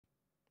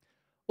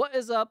What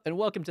is up, and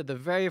welcome to the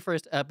very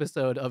first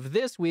episode of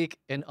This Week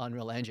in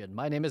Unreal Engine.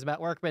 My name is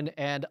Matt Workman,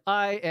 and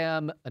I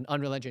am an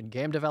Unreal Engine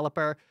game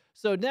developer.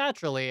 So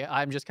naturally,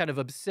 I'm just kind of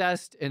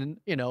obsessed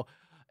and,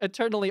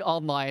 eternally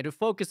online,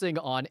 focusing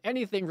on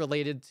anything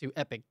related to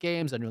Epic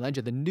Games, Unreal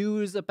Engine, the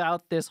news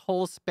about this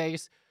whole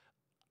space.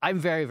 I'm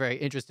very, very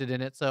interested in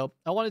it. So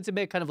I wanted to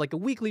make kind of like a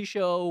weekly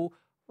show,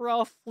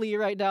 roughly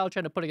right now,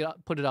 trying to put it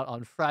out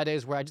on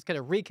Fridays, where I just kind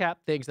of recap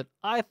things that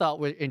I thought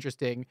were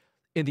interesting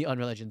in the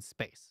Unreal Engine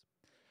space.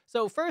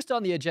 So first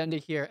on the agenda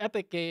here,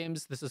 Epic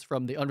Games. This is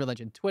from the Unreal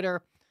Engine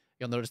Twitter.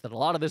 You'll notice that a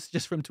lot of this is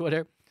just from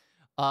Twitter.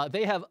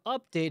 They have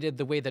updated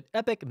the way that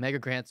Epic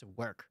MegaGrants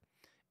work.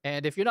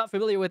 And if you're not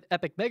familiar with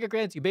Epic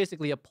MegaGrants, you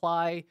basically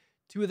apply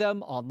to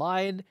them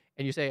online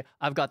and you say,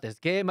 I've got this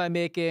game I'm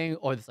making,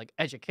 or this like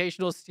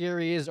educational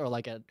series, or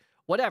like a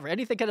whatever,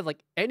 anything kind of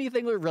like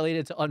anything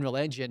related to Unreal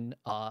Engine.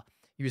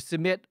 You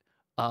submit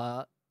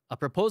a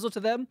proposal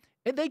to them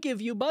and they give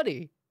you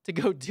money to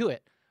go do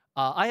it.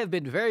 I have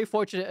been very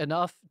fortunate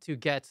enough to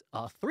get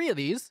 3 of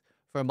these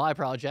for my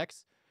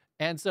projects.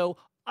 And so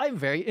I'm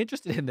very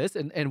interested in this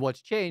and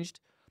what's changed.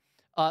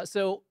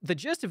 So the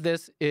gist of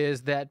this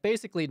is that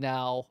basically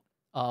now,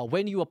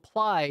 when you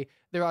apply,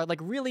 there are like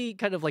really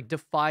kind of like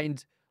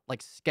defined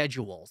like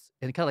schedules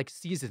and kind of like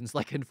seasons,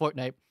 like in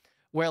Fortnite,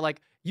 where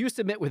like you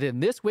submit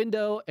within this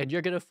window and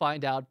you're going to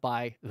find out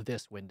by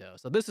this window.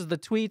 So this is the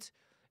tweet,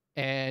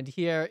 and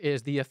here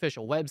is the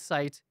official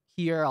website.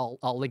 Here, I'll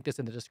link this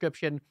in the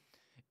description.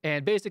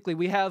 And basically,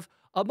 we have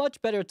a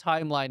much better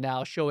timeline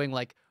now showing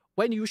like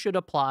when you should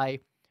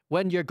apply,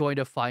 when you're going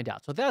to find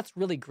out. So that's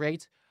really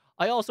great.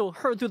 I also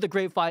heard through the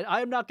grapevine,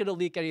 I'm not going to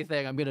leak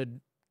anything. I'm going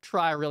to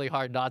try really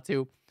hard not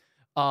to.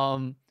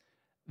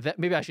 That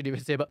maybe I should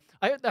even say, but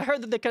I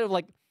heard that they kind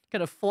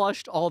of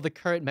flushed all the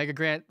current Mega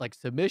Grant like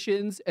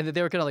submissions, and that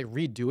they were kind of like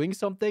redoing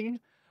something.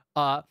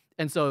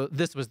 And so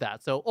this was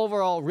that. So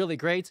overall, really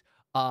great.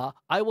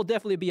 I will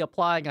definitely be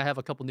applying. I have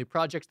a couple new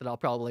projects that I'll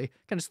probably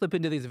kind of slip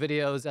into these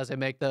videos as I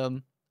make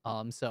them.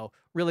 So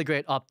really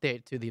great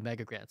update to the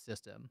Mega Grant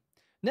system.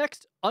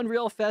 Next,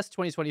 Unreal Fest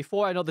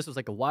 2024. I know this was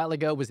like a while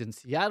ago, was in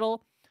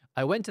Seattle.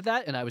 I went to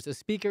that and I was a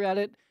speaker at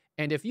it.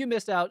 And if you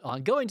missed out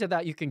on going to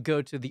that, you can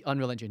go to the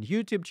Unreal Engine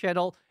YouTube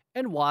channel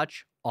and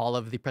watch all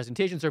of the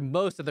presentations, or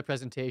most of the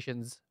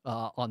presentations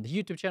on the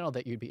YouTube channel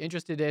that you'd be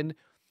interested in.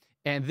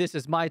 And this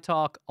is my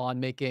talk on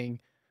making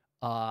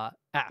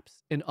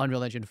apps in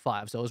Unreal Engine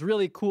 5. So it was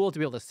really cool to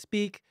be able to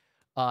speak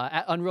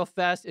at Unreal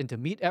Fest and to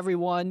meet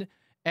everyone.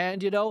 And,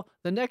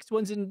 the next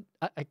one's in,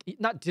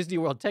 not Disney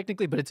World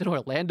technically, but it's in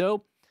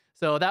Orlando.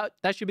 So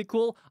that should be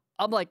cool.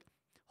 I'm like,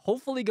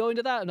 hopefully going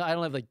to that. And I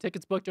don't have like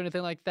tickets booked or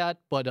anything like that,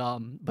 but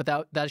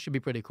that should be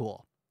pretty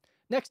cool.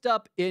 Next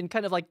up, in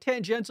kind of like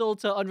tangential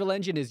to Unreal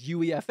Engine, is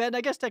UEFN.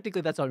 I guess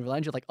technically that's Unreal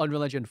Engine, like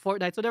Unreal Engine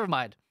Fortnite. So never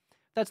mind.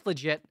 That's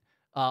legit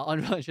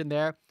Unreal Engine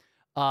there.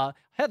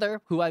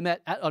 Heather, who I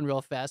met at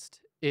Unreal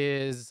Fest,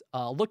 is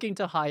looking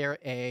to hire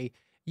a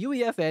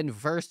UEFN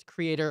verse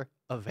creator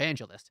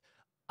evangelist.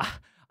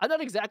 I'm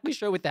not exactly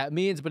sure what that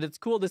means, but it's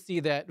cool to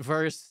see that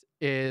verse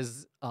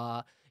is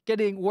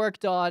getting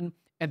worked on,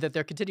 and that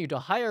they're continuing to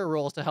hire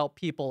roles to help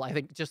people, I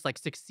think, just like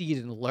succeed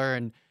and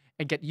learn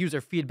and get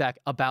user feedback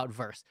about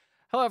verse.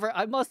 However,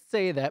 I must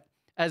say that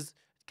as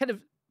kind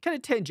of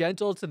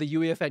tangential to the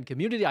UEFN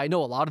community, I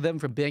know a lot of them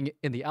from being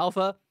in the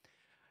alpha.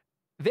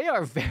 They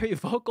are very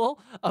vocal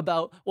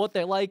about what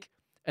they like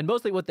and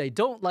mostly what they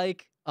don't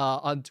like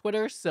on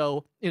Twitter.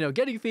 So,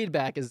 getting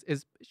feedback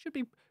should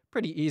be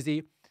pretty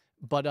easy.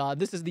 But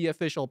this is the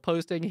official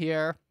posting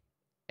here.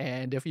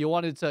 And if you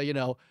wanted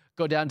to,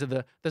 go down to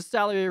the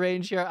salary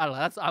range here, I don't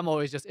know. I'm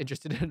always just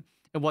interested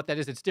in what that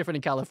is. It's different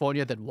in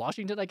California than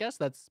Washington, I guess.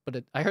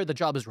 I heard the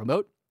job is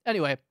remote.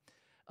 Anyway,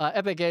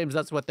 Epic Games,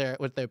 that's what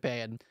they're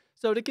paying.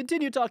 So to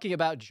continue talking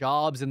about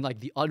jobs in like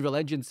the Unreal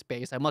Engine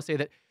space, I must say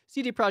that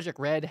CD Projekt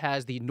Red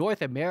has the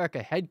North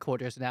America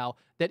headquarters now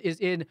that is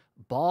in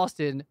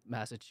Boston,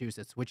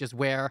 Massachusetts, which is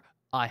where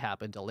I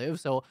happen to live.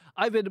 So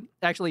I've been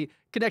actually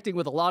connecting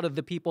with a lot of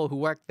the people who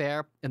work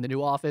there in the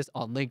new office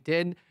on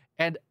LinkedIn.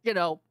 And,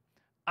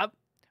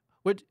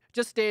 we're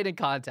just staying in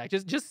contact,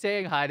 just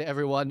saying hi to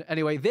everyone.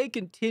 Anyway, they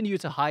continue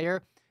to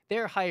hire.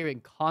 They're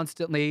hiring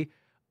constantly.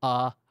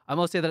 I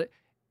must say that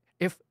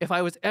if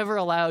I was ever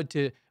allowed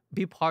to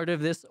be part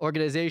of this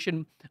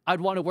organization, I'd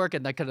want to work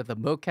in that kind of the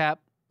mocap,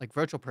 like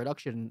virtual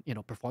production,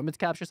 performance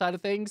capture side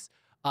of things.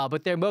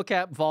 But their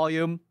mocap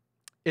volume,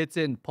 it's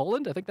in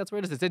Poland. I think that's where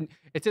it is.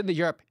 It's in the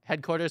Europe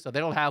headquarters, so they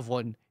don't have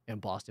one in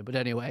Boston. But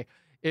anyway,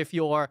 if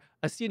you're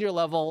a senior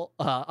level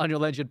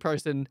Unreal Engine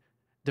person,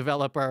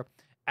 developer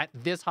at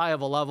this high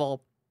of a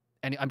level,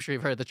 and I'm sure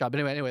you've heard the job.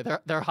 But anyway,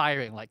 they're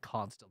hiring like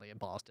constantly in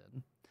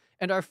Boston.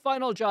 And our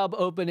final job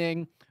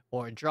opening,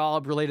 or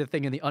job-related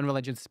thing in the Unreal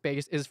Engine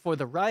space, is for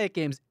the Riot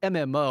Games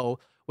MMO,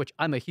 which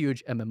I'm a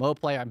huge MMO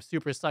player. I'm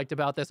super psyched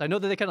about this. I know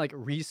that they kind of like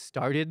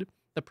restarted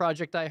the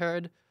project, I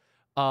heard.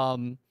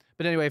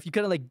 But anyway, if you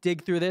kind of like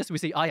dig through this, we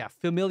see,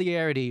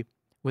 familiarity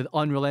with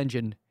Unreal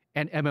Engine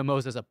and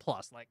MMOs as a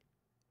plus. Like,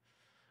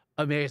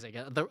 amazing.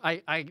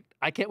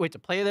 I can't wait to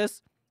play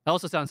this. That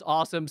also sounds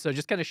awesome. So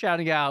just kind of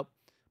shouting out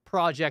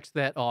projects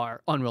that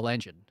are Unreal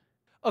Engine.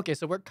 Okay,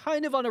 so we're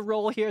kind of on a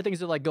roll here.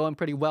 Things are like going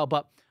pretty well,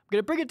 but I'm going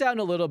to bring it down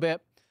a little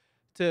bit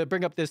to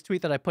bring up this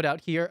tweet that I put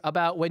out here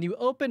about when you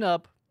open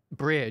up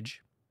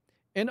Bridge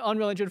in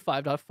Unreal Engine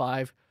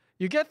 5.5,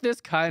 you get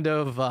this kind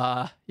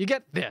of, you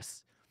get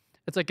this.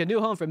 It's like a new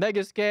home for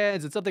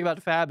Megascans. It's something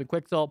about Fab and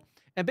Quixel.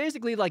 And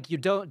basically, like, you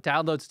don't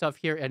download stuff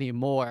here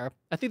anymore.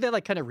 I think they,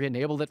 like, kind of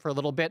re-enabled it for a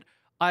little bit.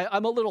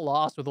 I'm a little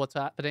lost with what's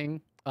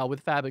happening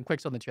with Fab and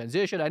Quixel in the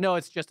transition. I know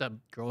it's just a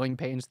growing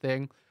pains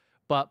thing,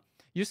 but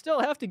you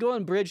still have to go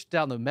on Bridge to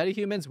download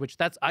Metahumans, which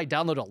I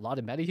download a lot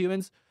of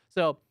Metahumans.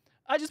 So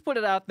I just put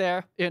it out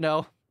there. You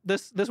know,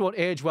 this won't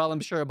age well, I'm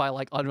sure, by,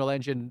 like, Unreal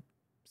Engine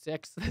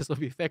 6. This will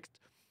be fixed.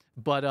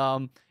 But,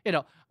 you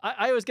know,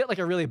 I always get, like,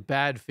 a really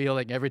bad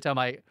feeling every time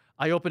I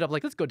open up,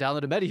 like, let's go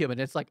download a Metahuman.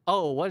 It's like,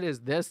 oh, what is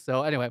this?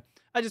 So anyway,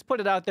 I just put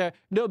it out there.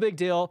 No big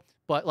deal.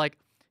 But, like,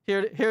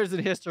 here's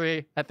in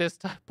history at this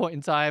point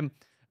in time.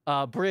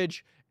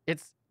 Bridge,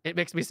 it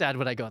makes me sad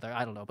when I go there.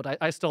 I don't know. But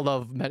I still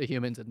love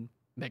Metahumans and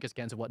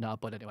Megascans and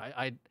whatnot. But anyway,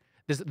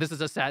 this is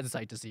a sad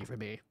sight to see for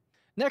me.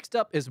 Next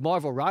up is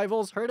Marvel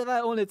Rivals. Heard of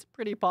that one? It's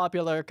pretty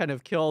popular. Kind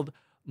of killed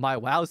my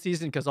WoW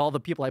season because all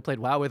the people I played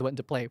WoW with went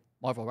to play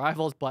Marvel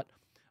Rivals. But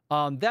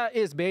that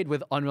is made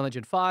with Unreal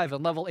Engine 5,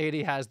 and Level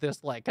 80 has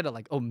this like kind of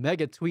like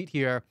Omega tweet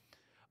here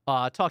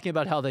talking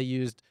about how they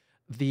used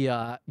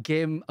the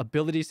game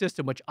ability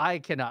system, which I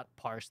cannot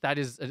parse.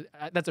 That's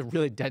a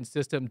really dense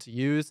system to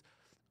use,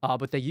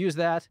 but they use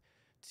that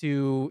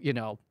to, you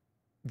know,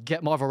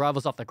 get Marvel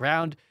Rivals off the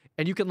ground,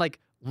 and you can like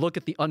look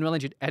at the Unreal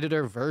Engine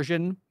editor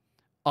version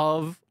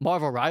of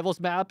Marvel Rivals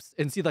maps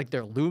and see like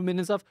their lumen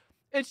and stuff.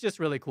 It's just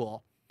really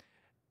cool.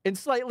 And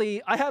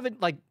slightly, I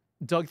haven't like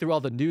dug through all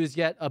the news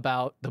yet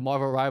about the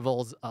Marvel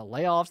Rivals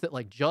layoffs that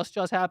like just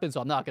happened, so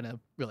I'm not gonna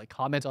really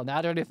comment on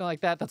that or anything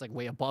like that. That's like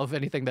way above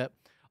anything that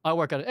I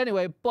work on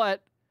anyway,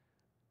 but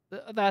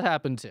that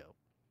happened too.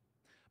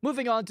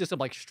 Moving on to some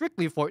like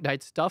strictly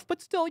Fortnite stuff,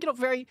 but still, you know,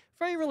 very,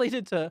 very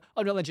related to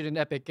Unreal Engine and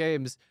Epic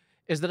Games,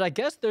 is that I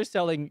guess they're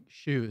selling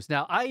shoes.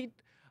 Now,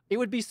 it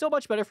would be so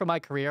much better for my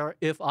career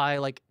if I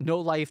like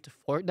no-lifed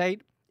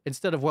Fortnite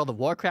instead of World of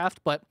Warcraft,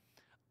 but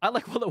I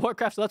like World of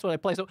Warcraft, so that's what I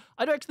play. So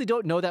I actually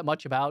don't know that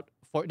much about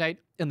Fortnite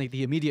and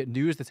the immediate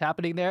news that's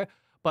happening there.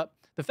 But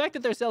the fact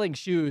that they're selling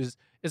shoes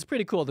is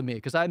pretty cool to me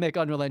because I make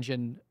Unreal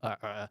Engine,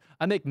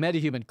 I make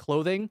Metahuman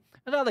clothing,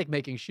 and I like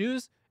making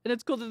shoes, and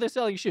it's cool that they're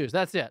selling shoes.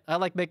 That's it. I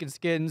like making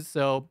skins,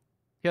 so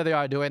here they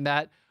are doing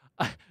that.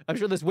 I'm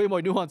sure there's way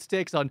more nuanced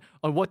takes on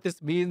what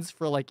this means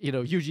for like, you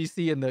know,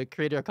 UGC and the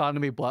creator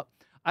economy, but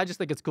I just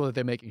think it's cool that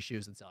they're making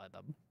shoes and selling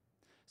them.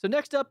 So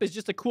next up is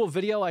just a cool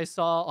video I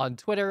saw on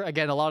Twitter.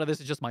 Again, a lot of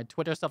this is just my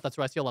Twitter stuff. That's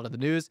where I see a lot of the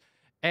news.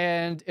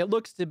 And it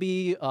looks to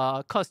be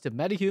custom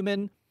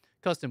Metahuman,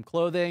 custom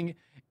clothing.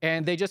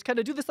 And they just kind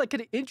of do this like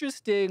kind of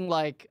interesting,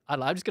 like, I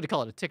don't know, I'm just going to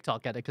call it a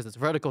TikTok edit because it's a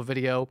vertical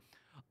video,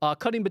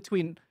 cutting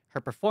between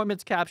her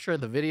performance capture,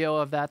 the video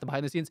of that, the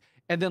behind the scenes,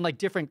 and then like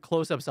different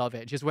close-ups of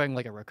it. She's wearing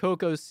like a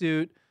Rococo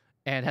suit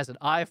and has an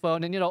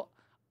iPhone. And, you know,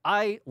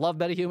 I love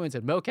Metahumans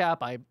and mocap.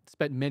 I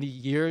spent many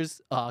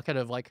years kind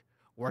of like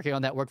working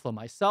on that workflow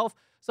myself.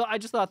 So I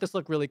just thought this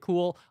looked really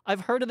cool.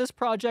 I've heard of this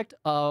project.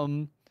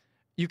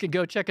 You can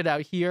go check it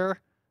out here.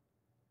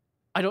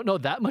 I don't know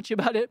that much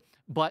about it,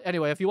 but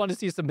anyway, if you want to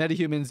see some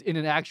Metahumans in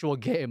an actual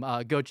game,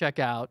 go check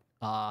out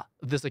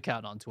this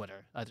account on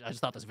Twitter. I just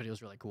thought this video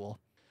was really cool.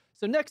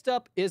 So next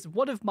up is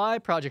one of my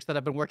projects that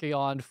I've been working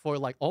on for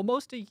like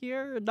almost a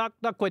year, not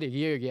quite a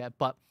year yet,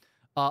 but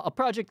a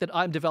project that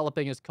I'm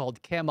developing is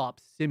called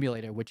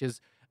CamOpSim, which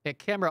is a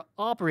camera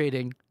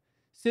operating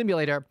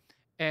simulator.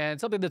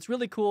 And something that's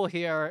really cool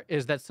here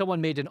is that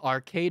someone made an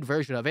arcade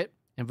version of it,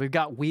 and we've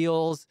got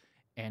wheels,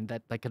 and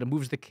that like kind of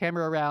moves the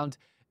camera around.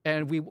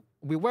 And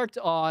we worked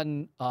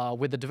on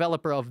with the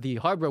developer of the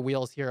hardware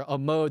wheels here a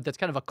mode that's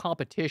kind of a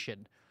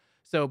competition.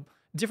 So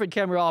different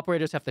camera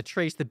operators have to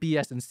trace the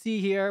BS and C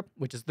here,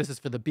 this is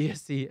for the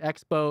BSC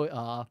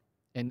Expo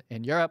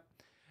in Europe,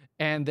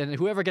 and then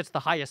whoever gets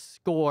the highest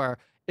score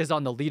is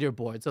on the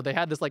leaderboard. So they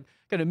had this like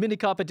kind of mini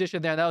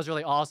competition there, and that was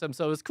really awesome.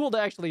 So it was cool to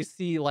actually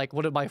see like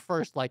one of my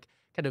first like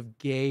kind of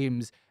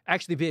games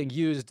actually being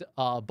used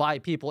by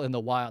people in the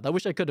wild. I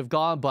wish I could have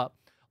gone, but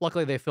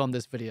luckily they filmed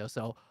this video.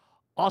 So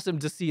awesome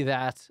to see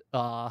that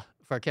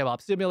for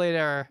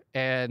CamOpSim,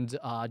 and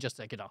just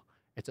like, you know,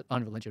 it's an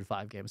Unreal Engine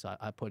 5 game, so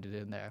I put it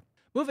in there.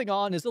 Moving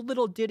on is a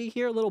little ditty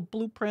here, a little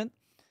blueprint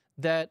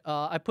that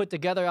I put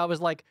together. I was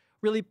like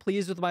really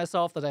pleased with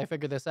myself that I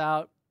figured this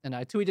out, and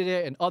I tweeted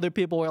it, and other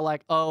people were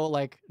like, oh,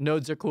 like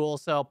nodes are cool.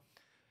 So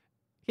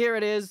here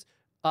it is.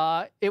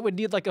 It would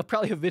need like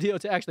probably a video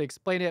to actually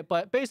explain it,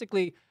 but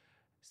basically,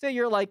 say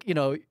you're like, you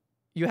know,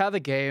 you have a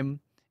game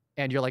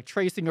and you're like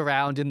tracing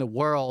around in the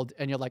world,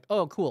 and you're like,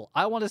 oh, cool,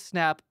 I want to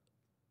snap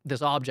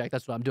this object.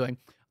 That's what I'm doing.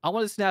 I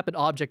want to snap an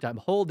object I'm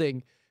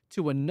holding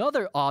to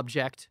another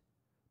object,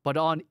 but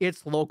on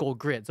its local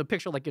grid. So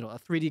picture like, you know, a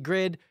 3D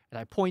grid, and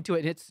I point to it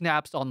and it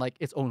snaps on like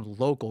its own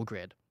local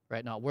grid,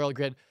 right? Not world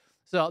grid.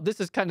 So this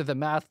is kind of the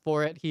math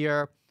for it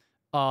here.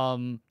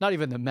 Not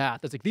even the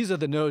math. It's like, these are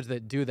the nodes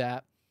that do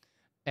that.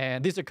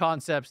 And these are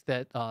concepts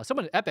that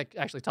someone at Epic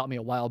actually taught me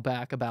a while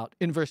back about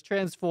inverse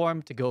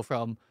transform to go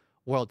from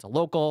world to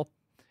local,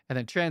 and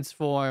then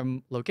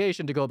transform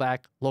location to go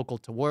back local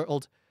to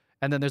world.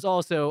 And then there's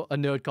also a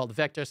node called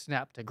vector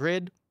snap to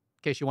grid, in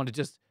case you want to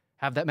just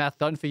have that math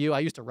done for you. I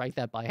used to write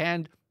that by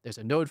hand. There's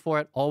a node for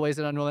it, always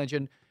in Unreal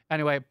Engine.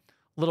 Anyway,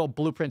 little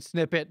blueprint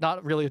snippet,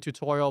 not really a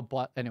tutorial,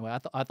 but anyway,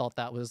 I thought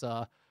that was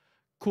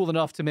cool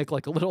enough to make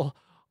like a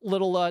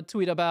little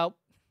tweet about.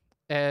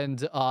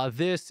 And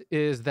this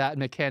is that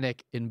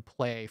mechanic in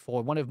play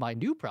for one of my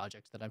new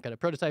projects that I'm kind of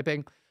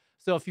prototyping.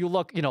 So if you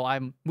look,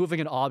 I'm moving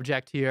an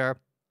object here,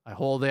 I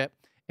hold it,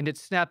 and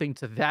it's snapping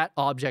to that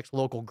object's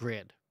local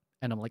grid.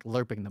 And I'm like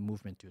lerping the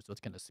movement too, so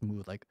it's kind of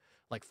smooth, like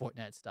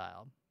Fortnite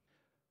style.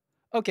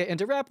 Okay, and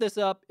to wrap this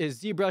up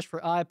is ZBrush for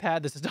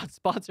iPad. This is not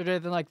sponsored or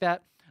anything like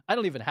that. I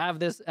don't even have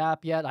this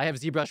app yet. I have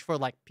ZBrush for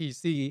like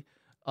PC,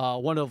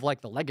 one of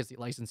like the legacy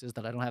licenses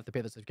that I don't have to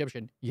pay the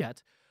subscription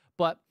yet.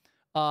 But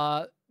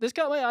this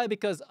caught my eye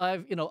because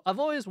I've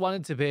always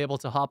wanted to be able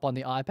to hop on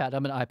the iPad.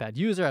 I'm an iPad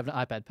user. I have an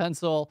iPad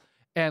Pencil,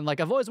 and like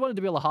I've always wanted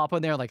to be able to hop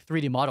on there and like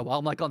 3D model while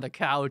I'm like on the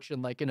couch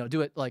and like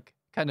do it like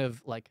kind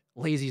of like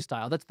lazy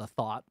style. That's the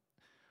thought.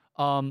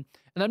 And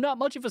I'm not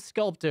much of a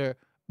sculptor,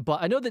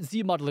 but I know that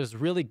ZModeller is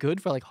really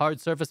good for like hard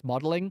surface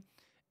modeling.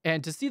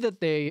 And to see that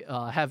they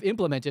have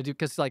implemented,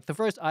 because like the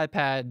first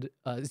iPad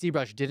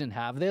ZBrush didn't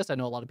have this. I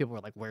know a lot of people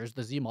were like, "Where's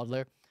the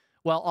ZModeller?"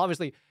 Well,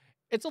 obviously,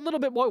 it's a little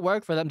bit more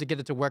work for them to get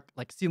it to work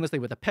like seamlessly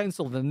with a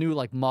pencil, the new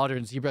like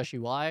modern ZBrush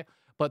UI.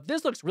 But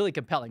this looks really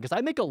compelling because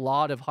I make a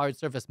lot of hard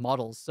surface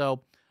models.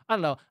 So I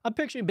don't know. I'm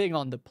picturing being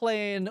on the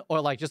plane or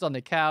like just on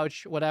the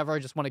couch, whatever. I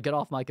just want to get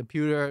off my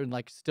computer and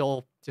like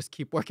still just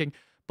keep working.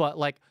 But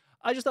like,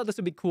 I just thought this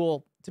would be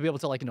cool to be able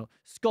to like,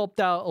 sculpt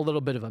out a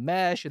little bit of a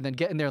mesh and then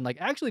get in there and like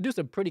actually do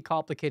some pretty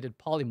complicated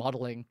poly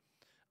modeling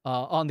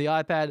on the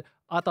iPad.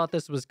 I thought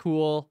this was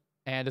cool.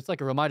 And it's like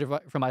a reminder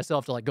for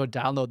myself to like go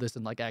download this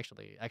and like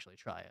actually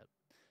try it.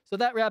 So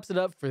that wraps it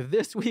up for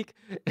this week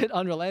in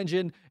Unreal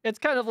Engine. It's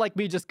kind of like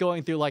me just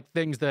going through like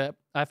things that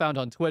I found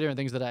on Twitter and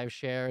things that I've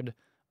shared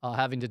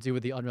having to do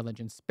with the Unreal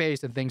Engine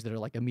space and things that are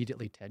like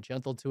immediately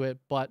tangential to it.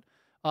 But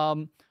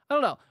I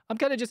don't know. I'm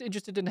kind of just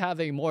interested in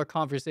having more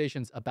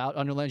conversations about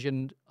Unreal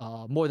Engine,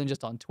 more than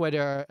just on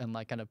Twitter and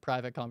like kind of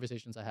private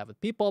conversations I have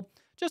with people,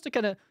 just to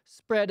kind of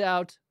spread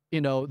out,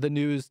 the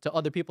news to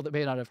other people that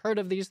may not have heard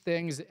of these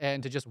things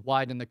and to just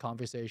widen the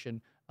conversation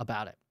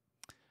about it.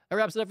 That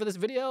wraps it up for this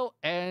video,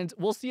 and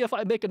we'll see if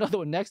I make another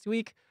one next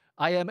week.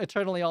 I am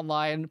eternally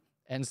online,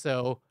 and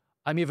so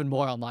I'm even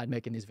more online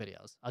making these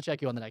videos. I'll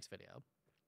check you on the next video.